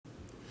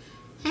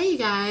Hey you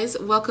guys,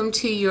 welcome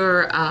to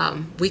your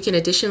weekend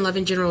edition Love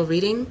and General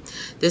reading.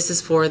 This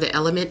is for the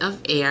element of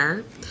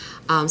air.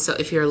 So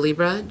if you're a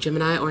Libra,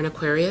 Gemini, or an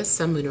Aquarius,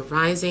 Sun, Moon, or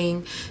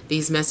Rising,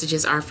 these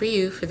messages are for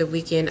you for the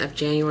weekend of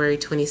January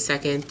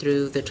 22nd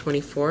through the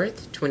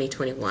 24th,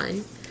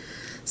 2021.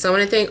 So I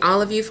want to thank all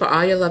of you for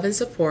all your love and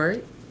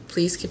support.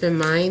 Please keep in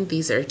mind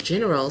these are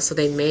general, so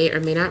they may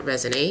or may not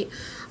resonate,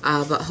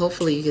 but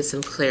hopefully you get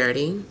some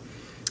clarity.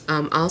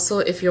 Also,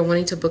 if you're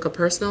wanting to book a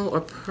personal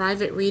or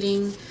private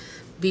reading,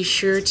 be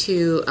sure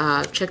to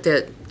check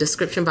the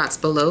description box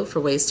below for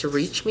ways to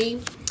reach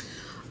me.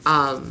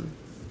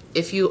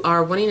 If you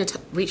are wanting to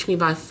reach me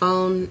by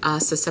phone,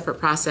 it's a separate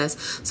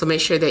process, so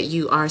make sure that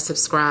you are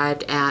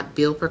subscribed at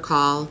Bill Per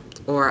Call,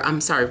 or I'm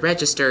sorry,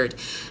 registered,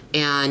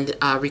 and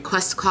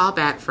request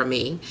callback from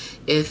me.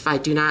 If I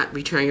do not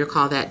return your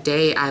call that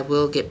day, I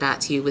will get back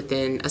to you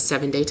within a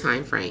 7-day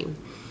time frame.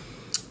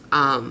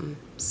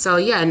 So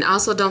yeah, and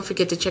also don't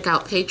forget to check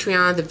out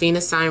Patreon. The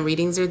Venus sign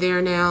readings are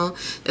there now,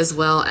 as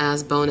well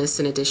as bonus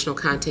and additional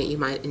content you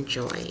might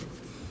enjoy.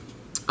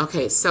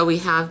 Okay, so we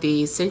have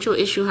the central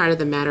issue, heart of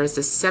the matter is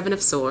the Seven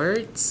of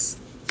Swords.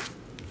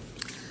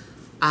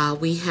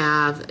 We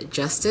have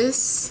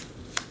Justice.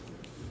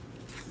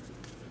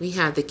 We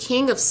have the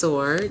King of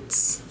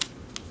Swords.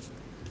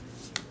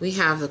 We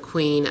have the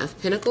Queen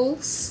of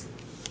Pentacles.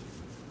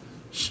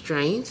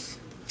 Strength.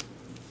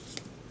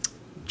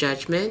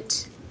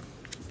 Judgment.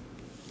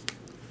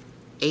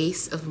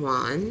 Ace of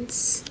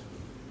Wands,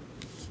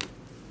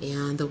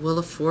 and the Wheel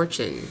of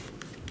Fortune.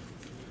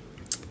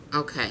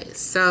 Okay,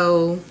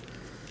 so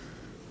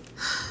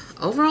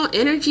overall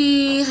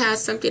energy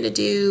has something to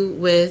do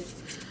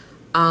with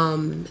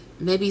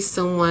maybe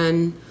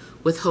someone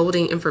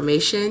withholding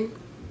information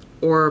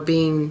or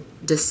being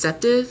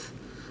deceptive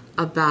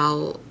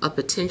about a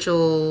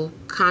potential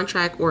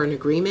contract or an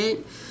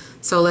agreement.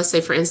 So let's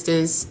say, for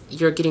instance,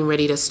 you're getting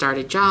ready to start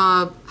a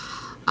job,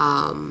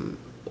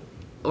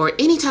 or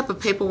any type of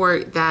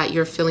paperwork that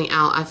you're filling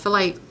out. I feel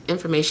like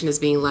information is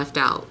being left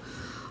out.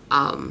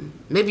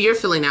 Maybe you're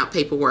filling out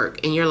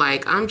paperwork and you're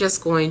like, I'm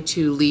just going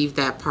to leave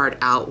that part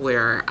out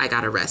where I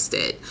got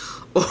arrested.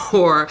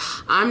 Or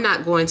I'm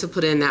not going to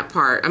put in that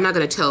part. I'm not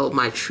going to tell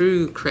my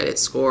true credit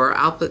score.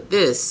 I'll put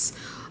this,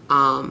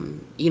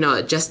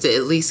 just to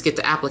at least get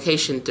the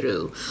application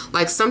through.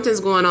 Like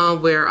something's going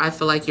on where I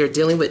feel like you're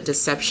dealing with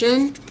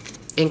deception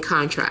in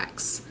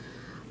contracts.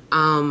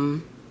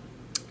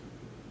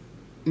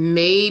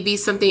 Maybe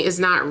something is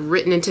not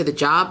written into the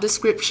job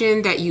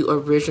description that you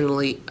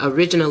originally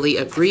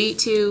agreed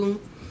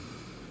to.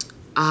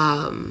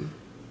 I'm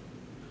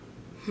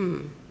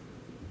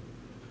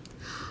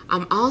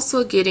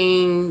also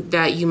getting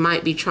that you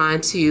might be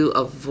trying to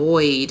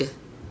avoid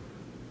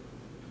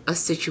a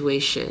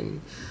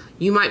situation.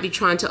 You might be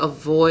trying to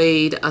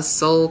avoid a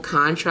soul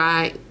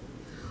contract,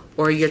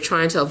 or you're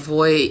trying to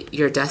avoid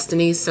your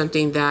destiny,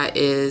 something that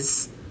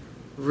is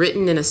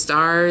written in the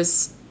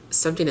stars,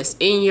 something that's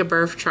in your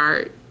birth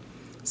chart,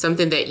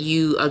 something that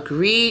you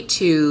agreed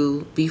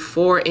to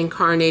before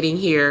incarnating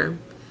here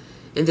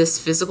in this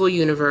physical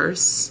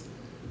universe.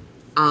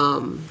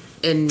 And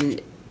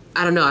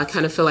I don't know, I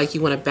kind of feel like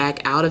you want to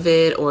back out of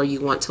it, or you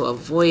want to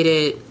avoid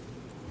it.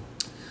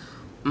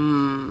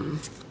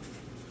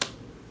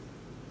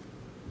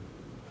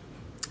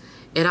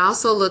 It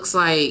also looks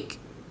like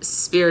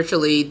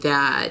spiritually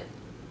that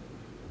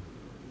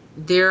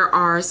there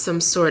are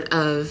some sort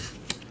of,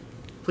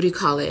 what do you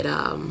call it,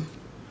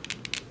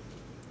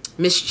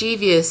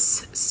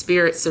 mischievous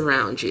spirits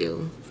around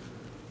you.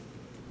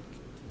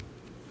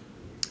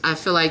 I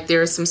feel like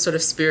there are some sort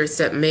of spirits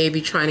that may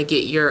be trying to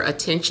get your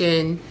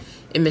attention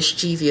in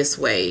mischievous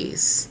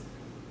ways.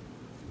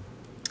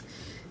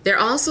 There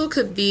also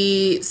could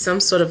be some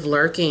sort of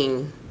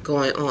lurking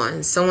going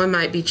on. Someone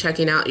might be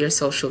checking out your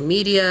social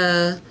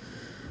media.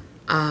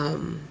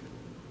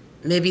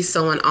 Maybe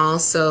someone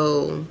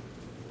also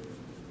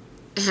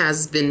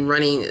has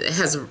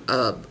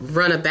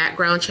run a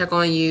background check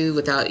on you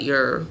without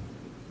your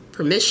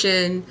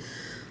permission.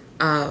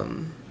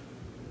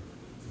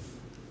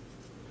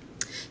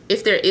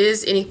 If there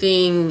is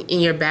anything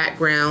in your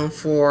background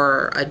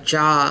for a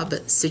job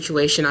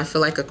situation, I feel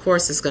like of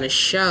course it's going to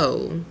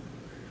show,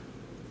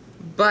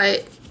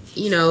 but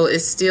it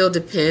still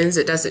depends.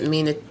 It doesn't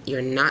mean that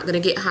you're not going to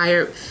get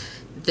hired.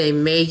 They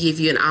may give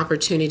you an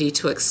opportunity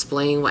to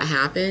explain what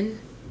happened.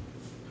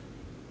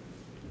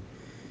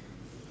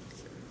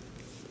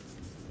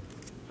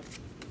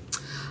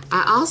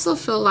 I also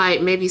feel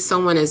like maybe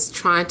someone is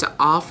trying to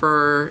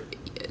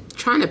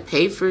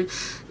pay for,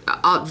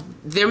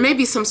 there may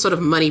be some sort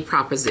of money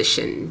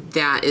proposition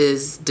that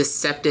is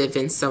deceptive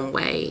in some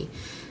way.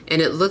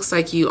 And it looks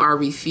like you are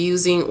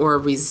refusing or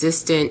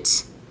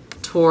resistant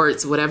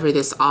towards whatever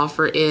this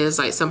offer is.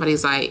 Like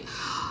somebody's like,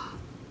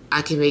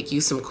 I can make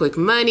you some quick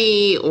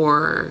money,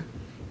 or,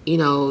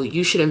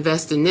 you should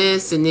invest in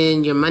this and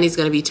then your money's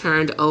going to be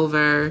turned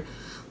over.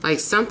 Like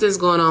something's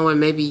going on where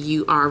maybe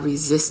you are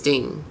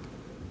resisting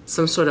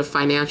some sort of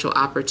financial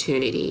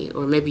opportunity,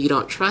 or maybe you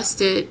don't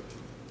trust it.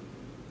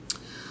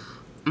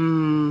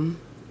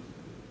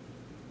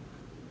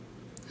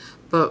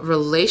 But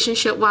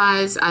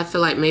relationship-wise, I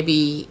feel like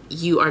maybe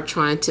you are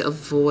trying to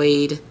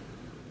avoid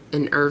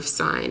an earth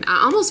sign.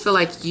 I almost feel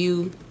like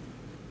you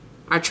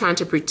are trying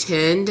to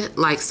pretend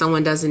like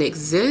someone doesn't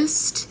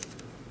exist.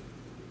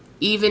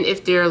 Even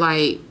if they're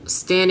like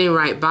standing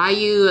right by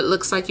you, it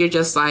looks like you're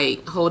just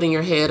like holding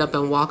your head up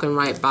and walking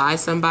right by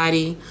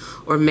somebody.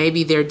 Or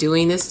maybe they're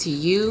doing this to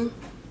you.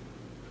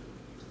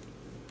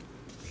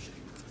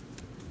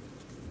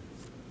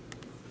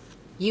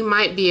 You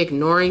might be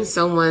ignoring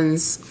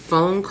someone's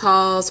phone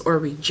calls or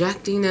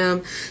rejecting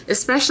them,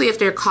 especially if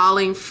they're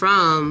calling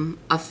from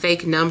a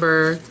fake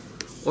number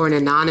or an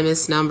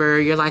anonymous number.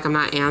 You're like, I'm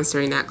not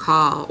answering that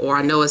call. Or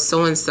I know it's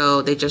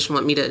so-and-so, they just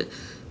want me to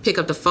pick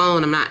up the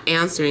phone. I'm not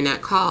answering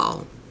that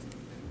call.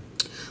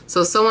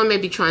 So someone may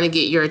be trying to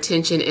get your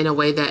attention in a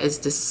way that is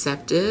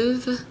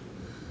deceptive.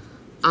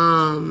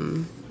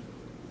 I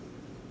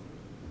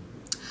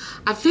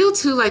feel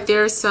too like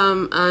there's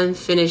some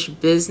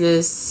unfinished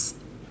business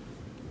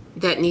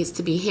that needs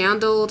to be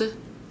handled,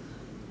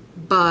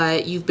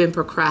 but you've been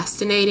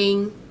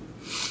procrastinating.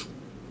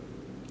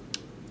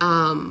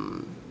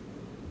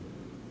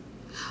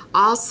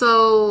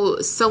 Also,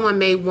 someone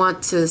may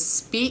want to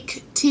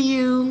speak to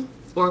you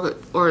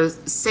or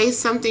say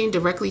something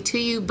directly to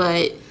you,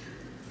 but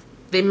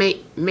they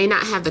may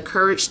not have the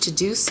courage to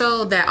do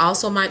so. That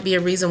also might be a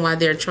reason why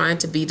they're trying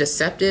to be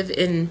deceptive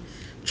in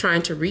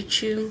trying to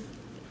reach you.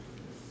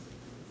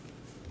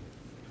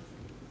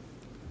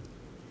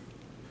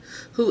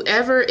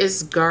 Whoever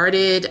is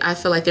guarded, I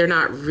feel like they're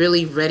not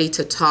really ready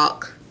to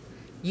talk.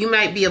 You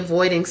might be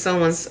avoiding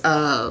someone's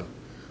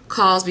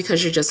calls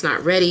because you're just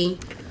not ready,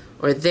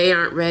 or they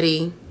aren't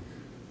ready.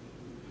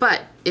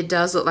 But it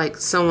does look like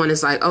someone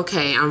is like,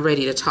 okay, I'm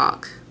ready to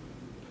talk.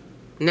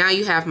 Now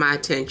you have my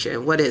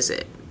attention. What is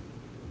it?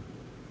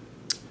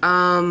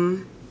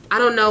 I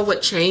don't know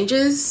what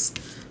changes,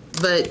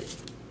 but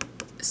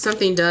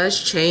something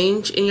does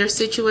change in your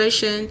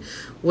situation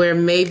where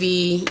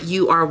maybe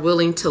you are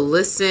willing to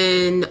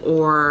listen,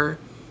 or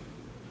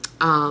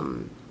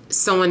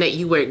someone that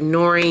you were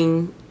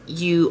ignoring,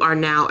 you are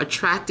now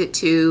attracted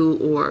to,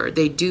 or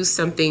they do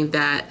something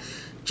that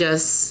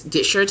just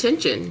gets your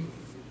attention.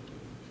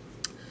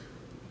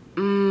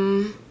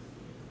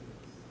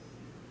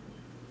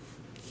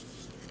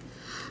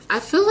 I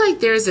feel like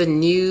there's a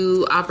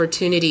new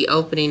opportunity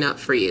opening up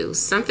for you.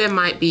 Something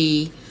might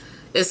be,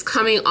 is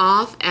coming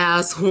off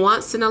as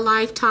once in a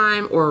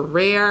lifetime or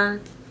rare.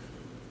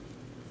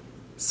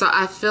 So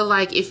I feel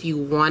like if you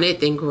want it,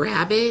 then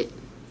grab it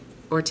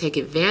or take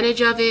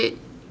advantage of it.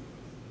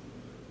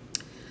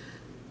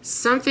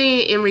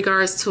 Something in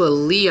regards to a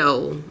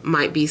Leo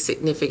might be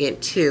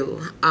significant too.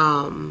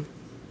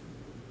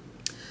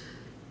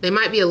 They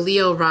might be a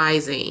Leo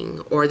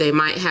rising, or they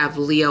might have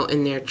Leo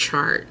in their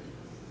chart.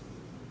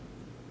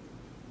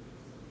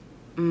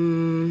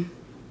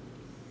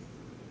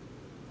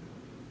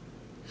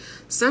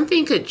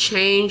 Something could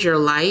change your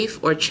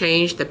life or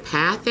change the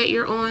path that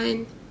you're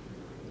on.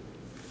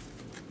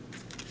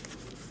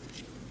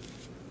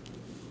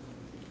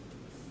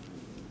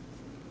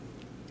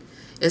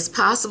 It's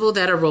possible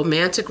that a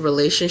romantic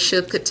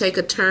relationship could take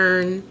a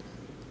turn.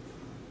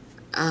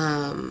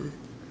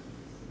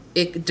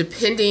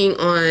 Depending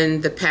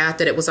on the path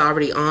that it was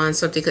already on,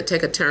 something could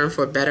take a turn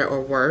for better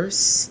or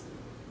worse.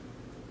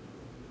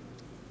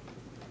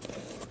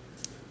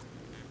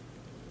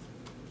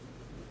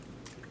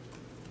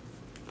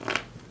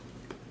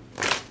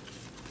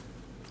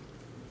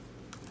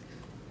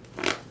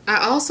 I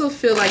also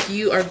feel like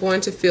you are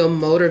going to feel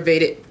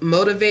motivated,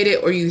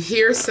 or you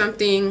hear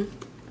something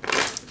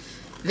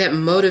that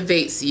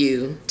motivates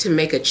you to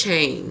make a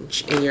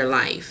change in your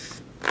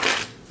life,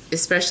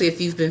 especially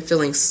if you've been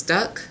feeling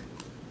stuck.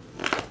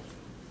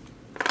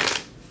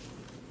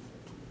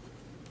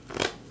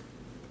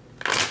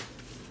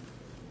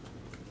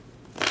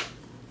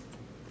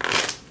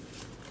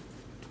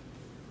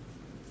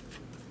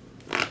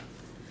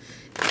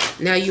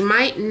 Now, you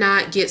might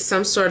not get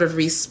some sort of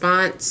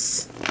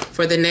response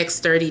for the next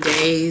 30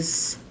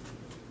 days.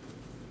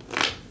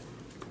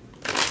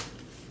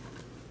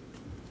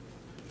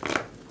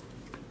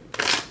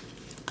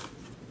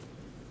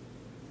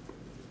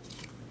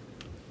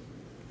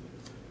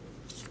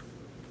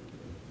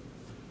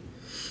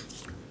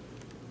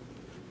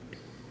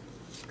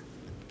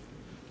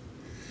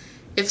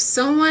 If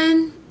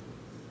someone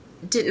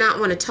did not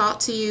want to talk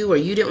to you, or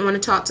you didn't want to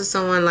talk to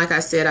someone, like I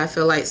said, I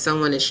feel like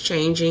someone is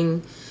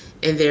changing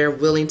and they're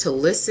willing to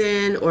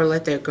listen or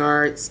let their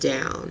guards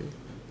down.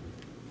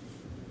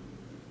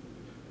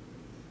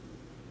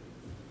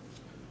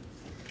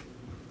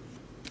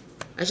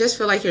 I just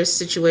feel like your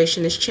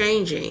situation is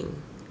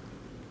changing.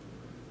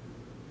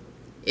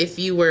 If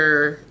you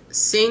were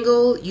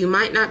single, you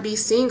might not be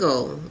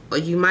single, or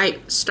you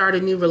might start a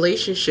new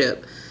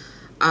relationship.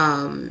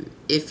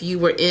 If you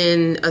were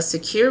in a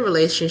secure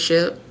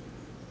relationship,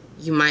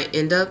 you might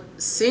end up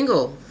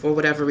single for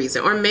whatever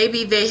reason. Or maybe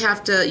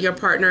your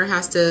partner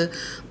has to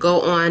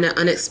go on an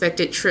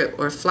unexpected trip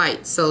or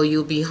flight, so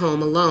you'll be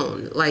home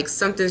alone. Like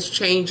something's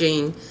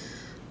changing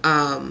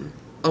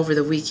over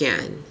the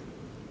weekend.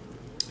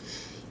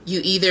 You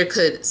either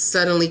could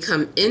suddenly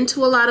come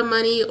into a lot of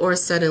money or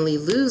suddenly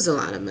lose a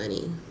lot of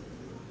money.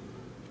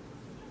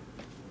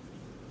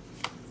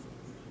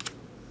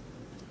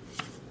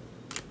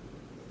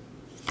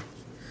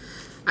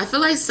 I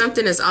feel like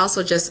something is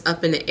also just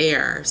up in the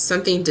air.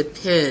 Something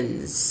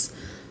depends.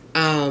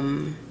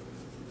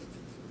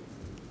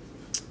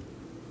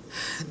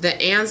 The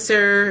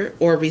answer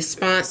or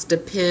response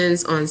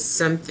depends on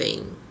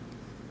something.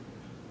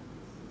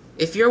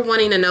 If you're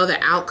wanting to know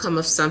the outcome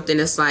of something,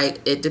 it's like,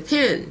 it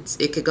depends.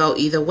 It could go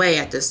either way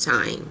at this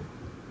time.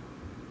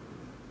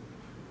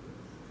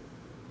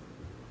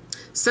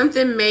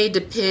 Something may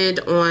depend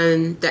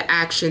on the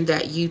action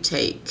that you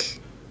take.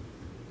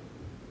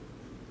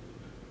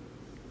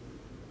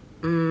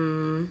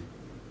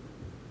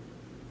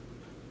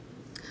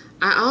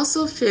 I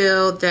also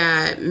feel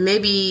that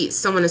maybe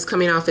someone is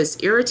coming off as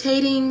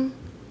irritating,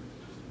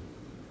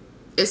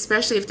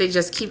 especially if they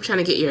just keep trying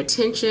to get your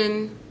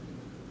attention.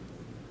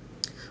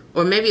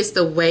 Or maybe it's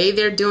the way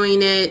they're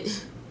doing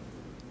it.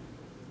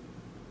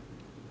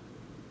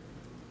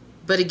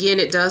 But again,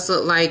 it does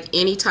look like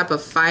any type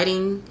of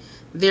fighting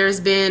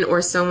there's been,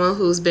 or someone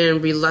who's been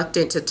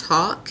reluctant to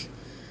talk,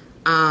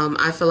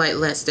 I feel like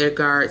lets their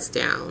guards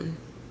down.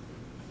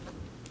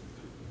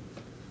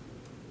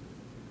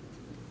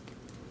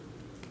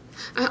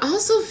 I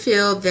also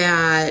feel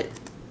that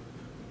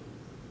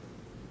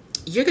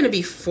you're going to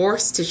be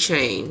forced to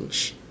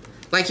change.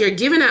 Like you're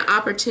given an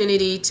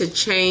opportunity to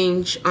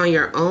change on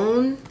your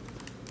own,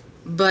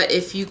 but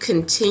if you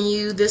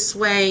continue this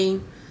way,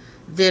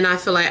 then I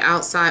feel like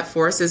outside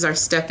forces are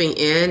stepping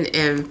in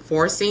and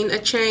forcing a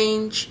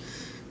change,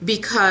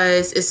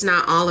 because it's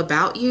not all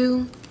about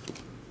you.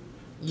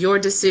 Your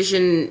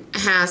decision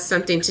has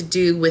something to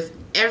do with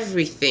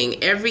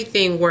everything.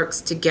 Everything works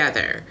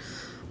together.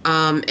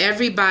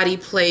 Everybody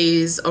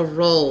plays a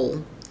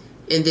role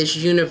in this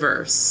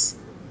universe.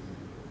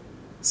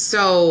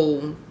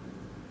 So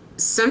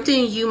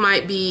something you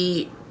might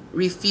be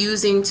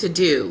refusing to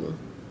do,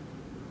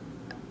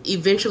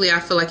 eventually I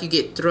feel like you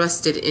get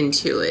thrusted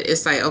into it.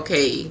 It's like,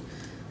 okay,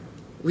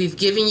 we've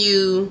given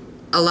you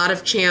a lot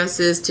of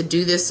chances to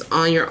do this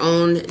on your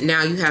own.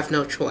 Now you have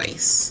no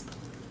choice.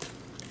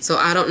 So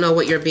I don't know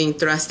what you're being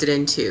thrusted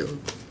into,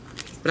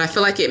 but I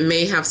feel like it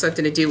may have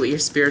something to do with your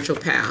spiritual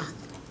path.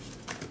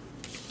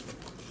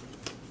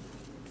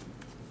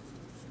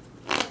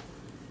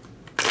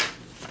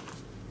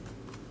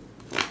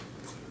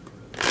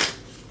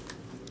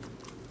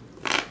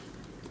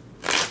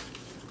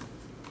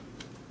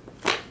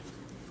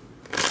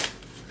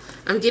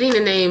 I'm getting the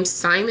name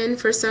Simon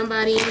for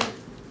somebody.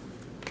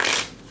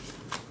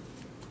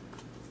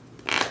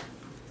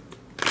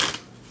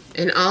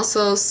 And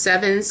also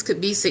sevens could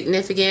be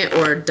significant,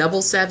 or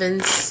double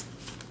sevens.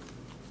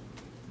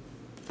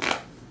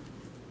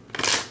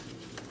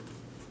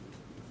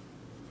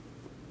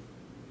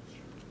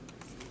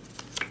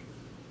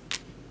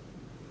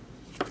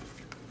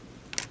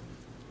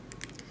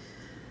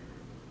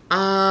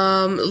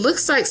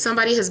 Looks like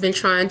somebody has been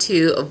trying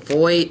to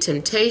avoid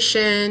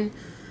temptation,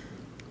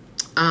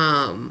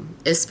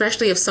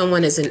 especially if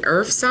someone is an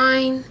earth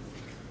sign.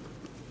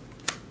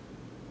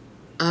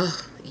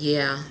 Oh,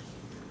 yeah.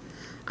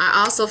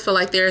 I also feel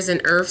like there's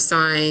an earth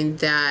sign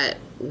that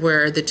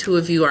where the two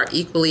of you are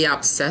equally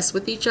obsessed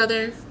with earth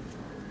other.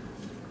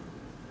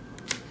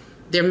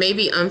 There may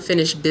be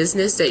unfinished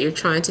business that you're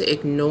trying to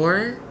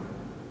ignore.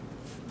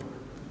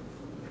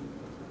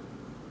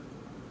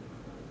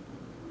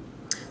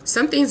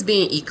 Something's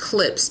being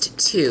eclipsed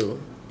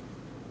too.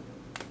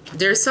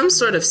 There's some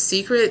sort of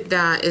secret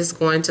that is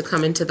going to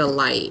come into the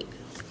light.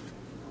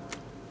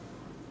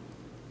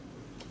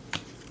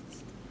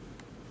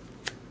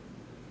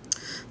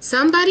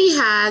 Somebody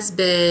has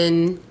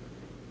been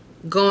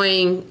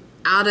going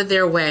out of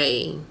their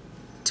way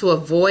to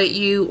avoid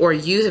you, or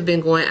you have been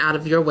going out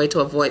of your way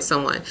to avoid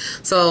someone.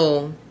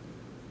 So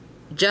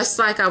just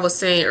like I was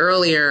saying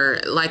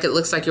earlier, like it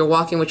looks like you're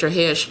walking with your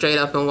head straight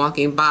up and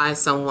walking by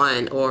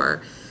someone,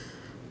 or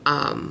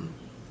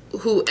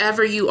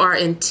whoever you are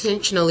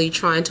intentionally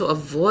trying to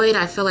avoid,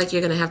 I feel like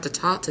you're going to have to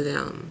talk to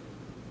them.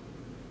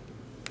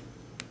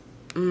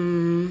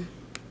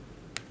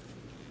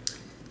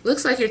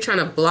 Looks like you're trying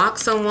to block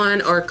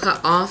someone or cut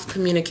off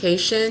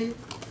communication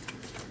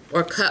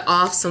or cut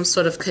off some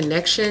sort of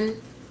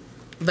connection,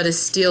 but it's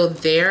still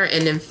there.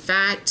 And in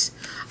fact,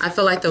 I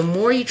feel like the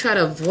more you try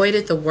to avoid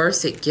it, the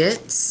worse it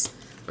gets,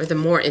 or the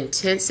more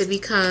intense it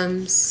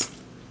becomes.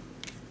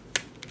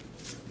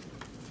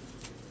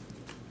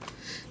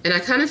 And I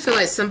kind of feel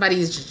like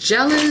somebody's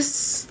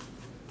jealous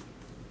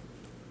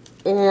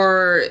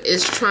or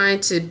is trying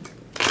to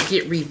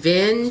get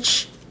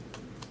revenge.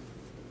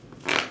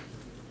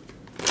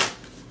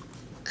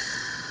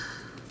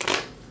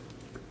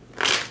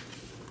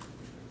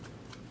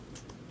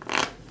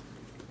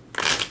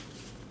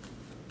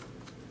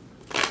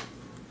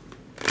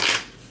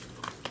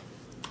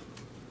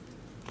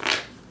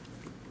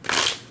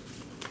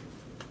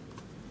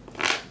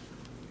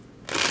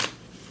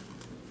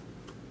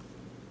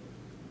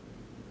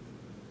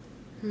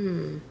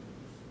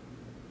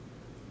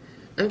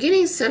 I'm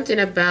getting something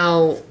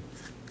about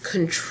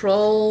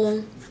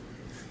control.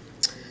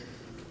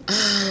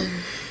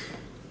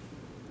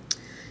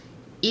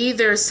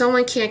 Either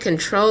someone can't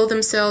control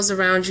themselves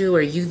around you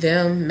or you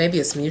them. Maybe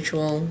it's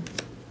mutual.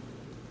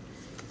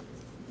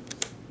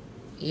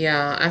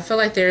 Yeah, I feel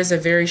like there's a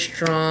very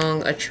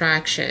strong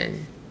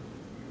attraction.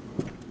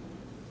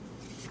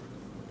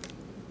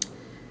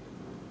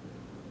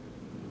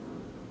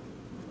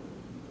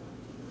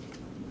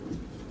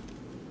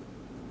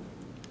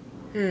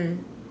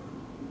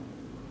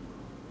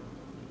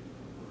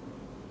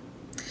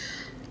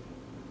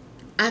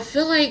 I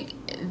feel like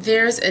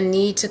there's a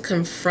need to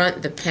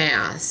confront the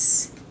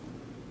past.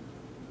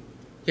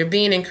 You're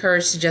being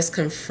encouraged to just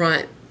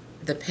confront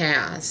the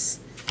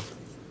past.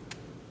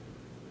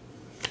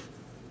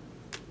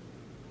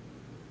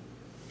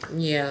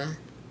 Yeah.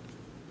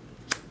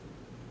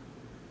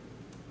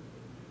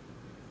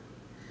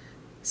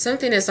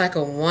 Something is like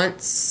a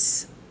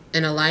once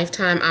in a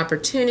lifetime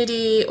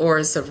opportunity, or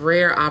it's a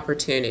rare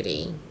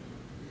opportunity,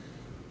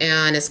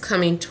 and it's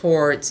coming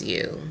towards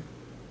you.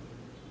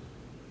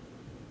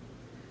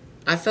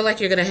 I feel like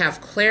you're going to have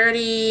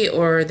clarity,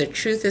 or the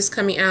truth is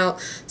coming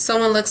out.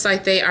 Someone looks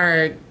like they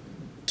are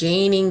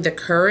gaining the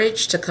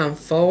courage to come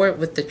forward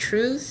with the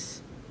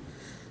truth.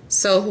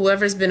 So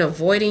whoever's been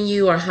avoiding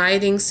you or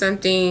hiding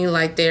something,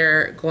 like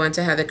they're going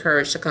to have the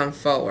courage to come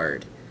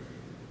forward.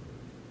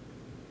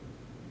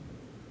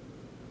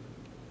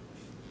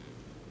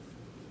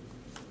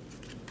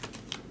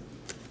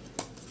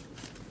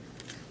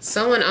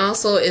 Someone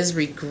also is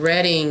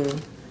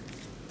regretting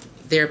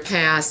their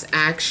past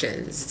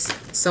actions.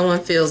 Someone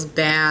feels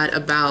bad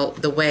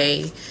about the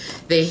way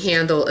they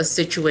handle a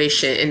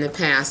situation in the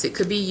past. It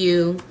could be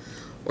you,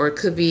 or it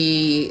could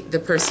be the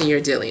person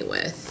you're dealing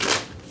with.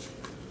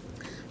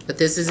 But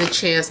this is a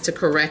chance to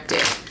correct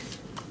it.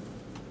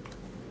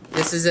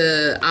 This is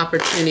an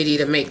opportunity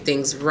to make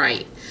things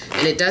right.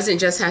 And it doesn't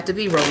just have to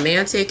be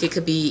romantic. It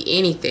could be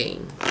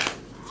anything.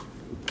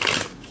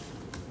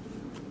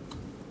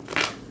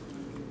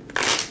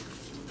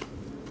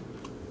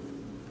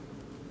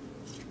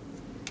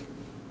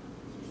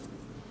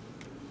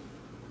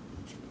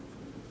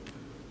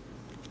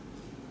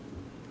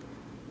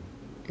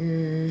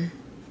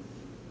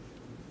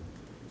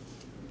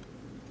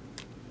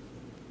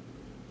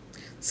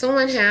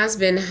 Someone has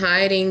been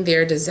hiding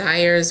their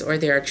desires or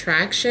their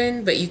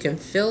attraction, but you can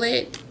feel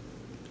it.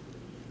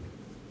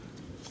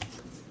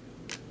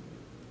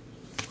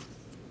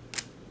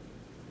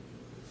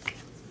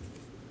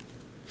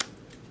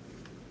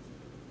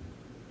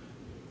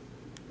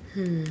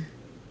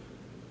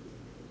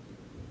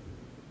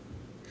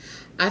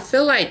 I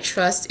feel like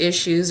trust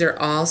issues are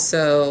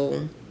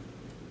also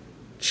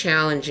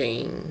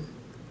challenging.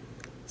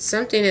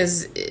 Something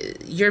is,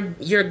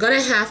 you're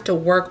gonna have to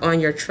work on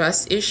your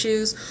trust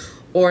issues,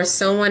 or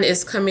someone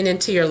is coming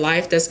into your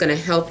life that's gonna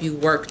help you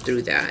work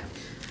through that.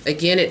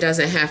 Again, it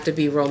doesn't have to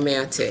be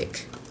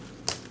romantic.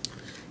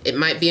 It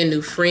might be a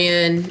new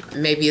friend,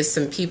 maybe it's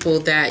some people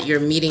that you're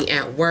meeting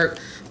at work,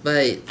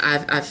 but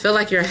I feel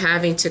like you're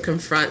having to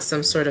confront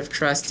some sort of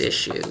trust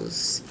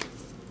issues.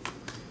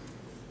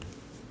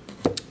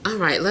 All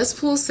right, let's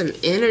pull some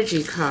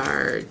energy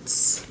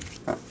cards.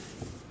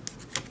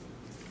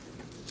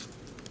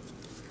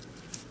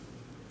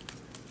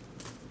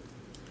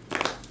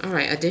 All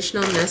right,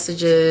 additional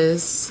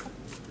messages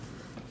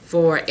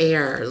for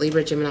air,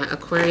 Libra, Gemini,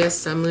 Aquarius,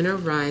 Sun, Moon, or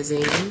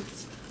Rising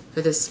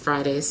for this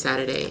Friday,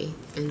 Saturday,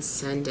 and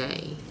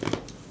Sunday.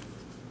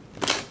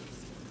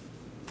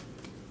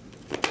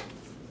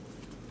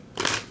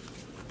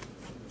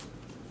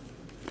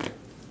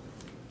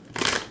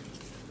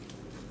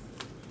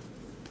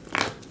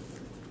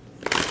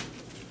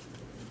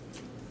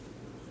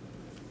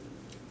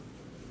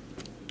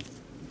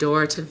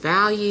 Door to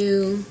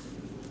value,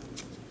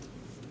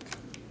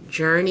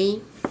 journey,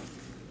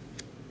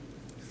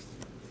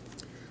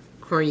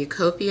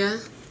 cornucopia,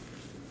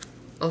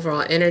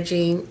 overall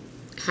energy,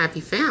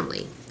 happy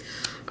family.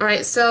 All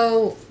right,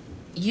 so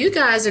you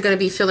guys are going to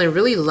be feeling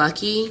really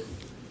lucky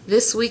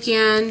this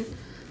weekend.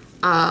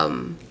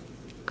 I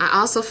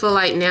also feel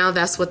like now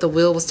that's what the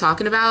wheel was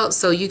talking about.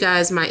 So you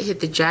guys might hit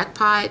the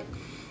jackpot,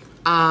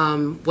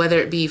 whether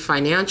it be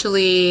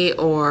financially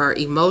or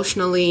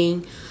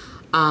emotionally.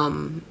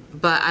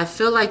 But I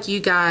feel like you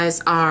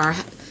guys are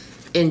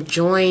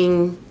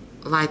enjoying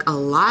like a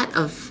lot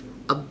of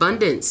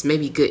abundance,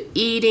 maybe good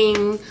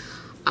eating.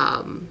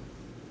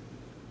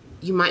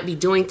 You might be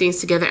doing things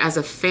together as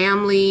a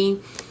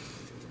family.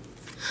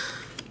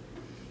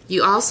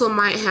 You also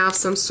might have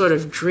some sort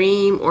of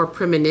dream or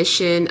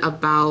premonition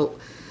about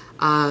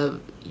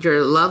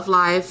your love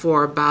life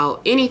or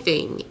about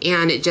anything,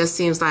 and it just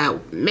seems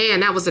like,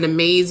 man, that was an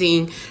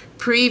amazing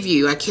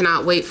preview. I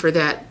cannot wait for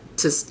that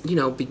to, you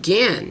know,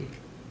 begin.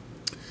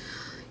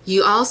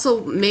 You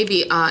also may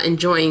be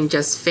enjoying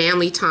just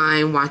family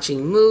time,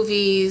 watching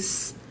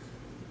movies.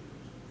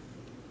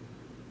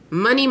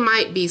 Money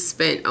might be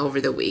spent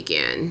over the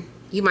weekend.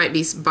 You might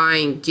be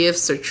buying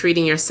gifts or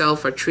treating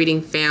yourself or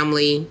treating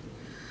family.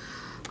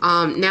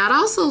 Now it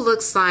also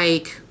looks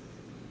like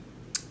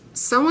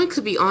someone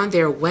could be on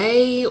their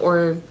way,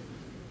 or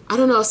I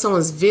don't know if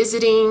someone's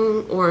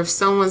visiting or if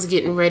someone's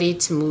getting ready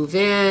to move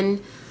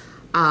in,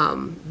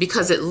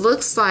 because it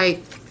looks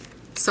like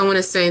someone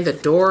is saying the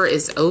door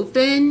is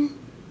open.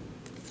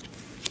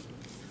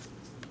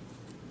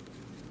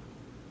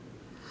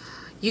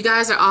 You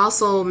guys are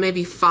also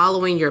maybe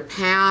following your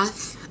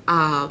path,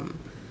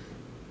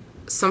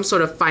 some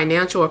sort of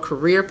financial or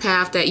career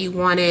path that you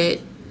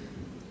wanted.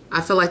 I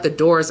feel like the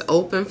door is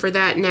open for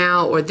that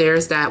now, or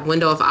there's that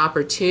window of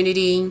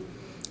opportunity,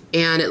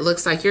 and it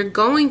looks like you're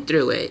going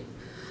through it.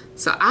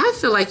 So I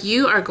feel like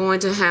you are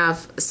going to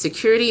have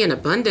security and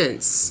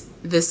abundance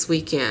this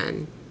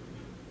weekend.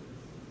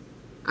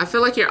 I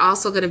feel like you're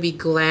also going to be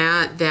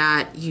glad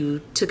that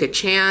you took a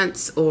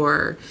chance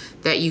or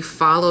that you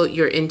followed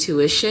your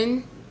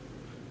intuition,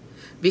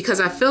 because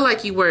I feel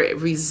like you were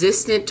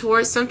resistant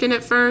towards something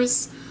at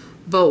first,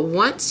 but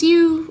once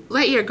you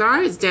let your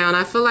guards down,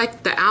 I feel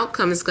like the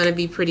outcome is going to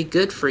be pretty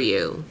good for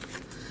you.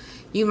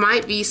 You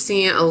might be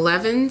seeing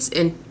 11s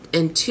and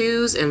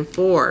 2s and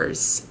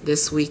 4s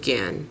this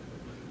weekend.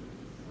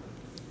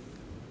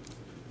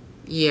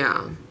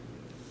 Yeah.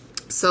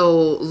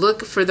 So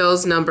look for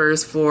those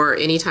numbers for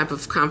any type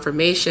of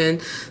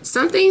confirmation.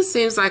 Something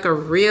seems like a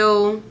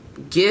real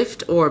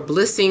gift or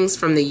blessings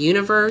from the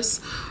universe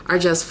are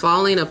just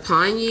falling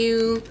upon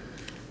you.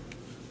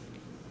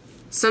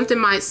 Something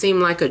might seem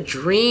like a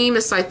dream.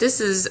 It's like,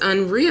 this is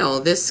unreal.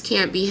 This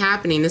can't be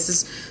happening. This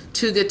is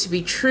too good to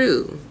be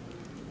true.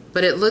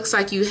 But it looks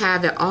like you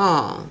have it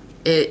all.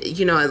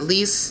 You know, at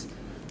least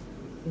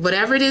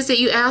whatever it is that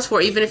you ask for,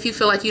 even if you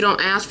feel like you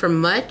don't ask for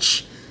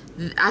much,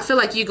 I feel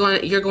like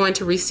you're going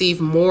to receive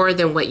more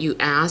than what you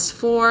asked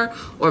for,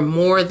 or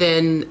more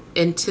than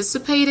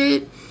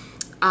anticipated.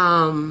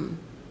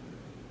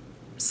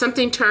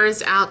 Something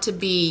turns out to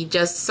be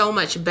just so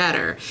much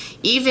better.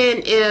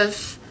 Even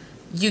if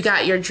you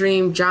got your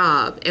dream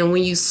job, and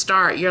when you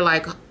start, you're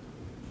like,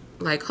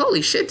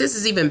 holy shit, this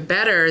is even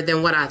better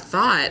than what I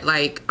thought.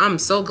 Like, I'm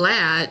so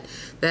glad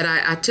that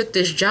I took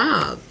this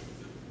job.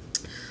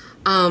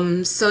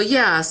 So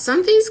yeah,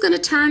 something's gonna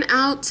turn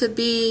out to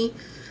be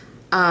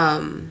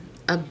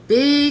a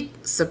big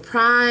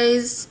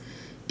surprise,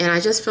 and I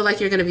just feel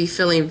like you're gonna be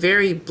feeling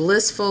very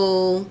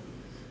blissful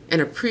and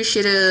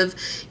appreciative.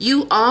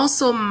 You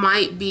also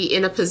might be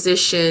in a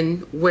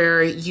position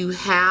where you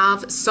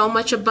have so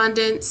much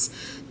abundance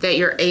that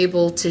you're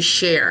able to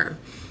share.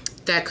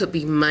 That could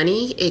be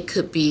money, it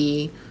could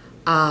be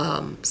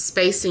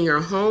space in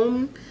your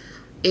home,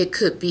 it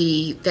could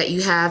be that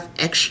you have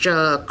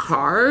extra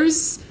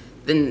cars,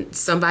 then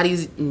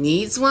somebody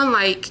needs one.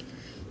 Like,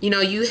 you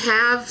know, you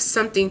have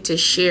something to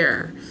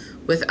share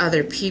with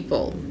other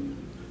people.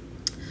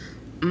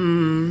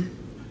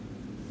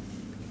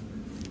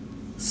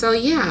 So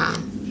yeah,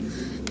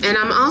 and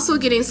I'm also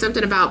getting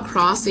something about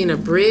crossing a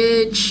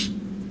bridge.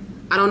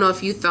 I don't know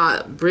if you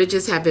thought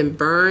bridges have been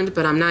burned,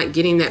 but I'm not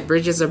getting that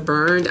bridges are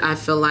burned. I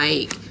feel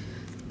like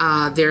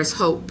there's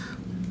hope.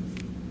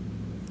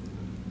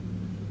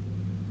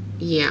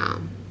 Yeah.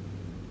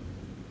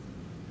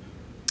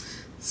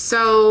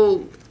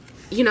 So,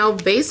 you know,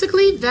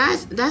 basically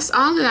that's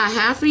all that I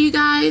have for you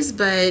guys,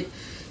 but,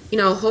 you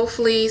know,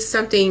 hopefully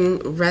something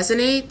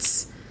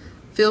resonates.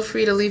 Feel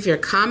free to leave your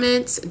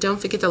comments.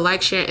 Don't forget to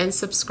like, share, and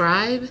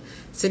subscribe.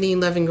 Sending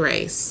love and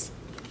grace.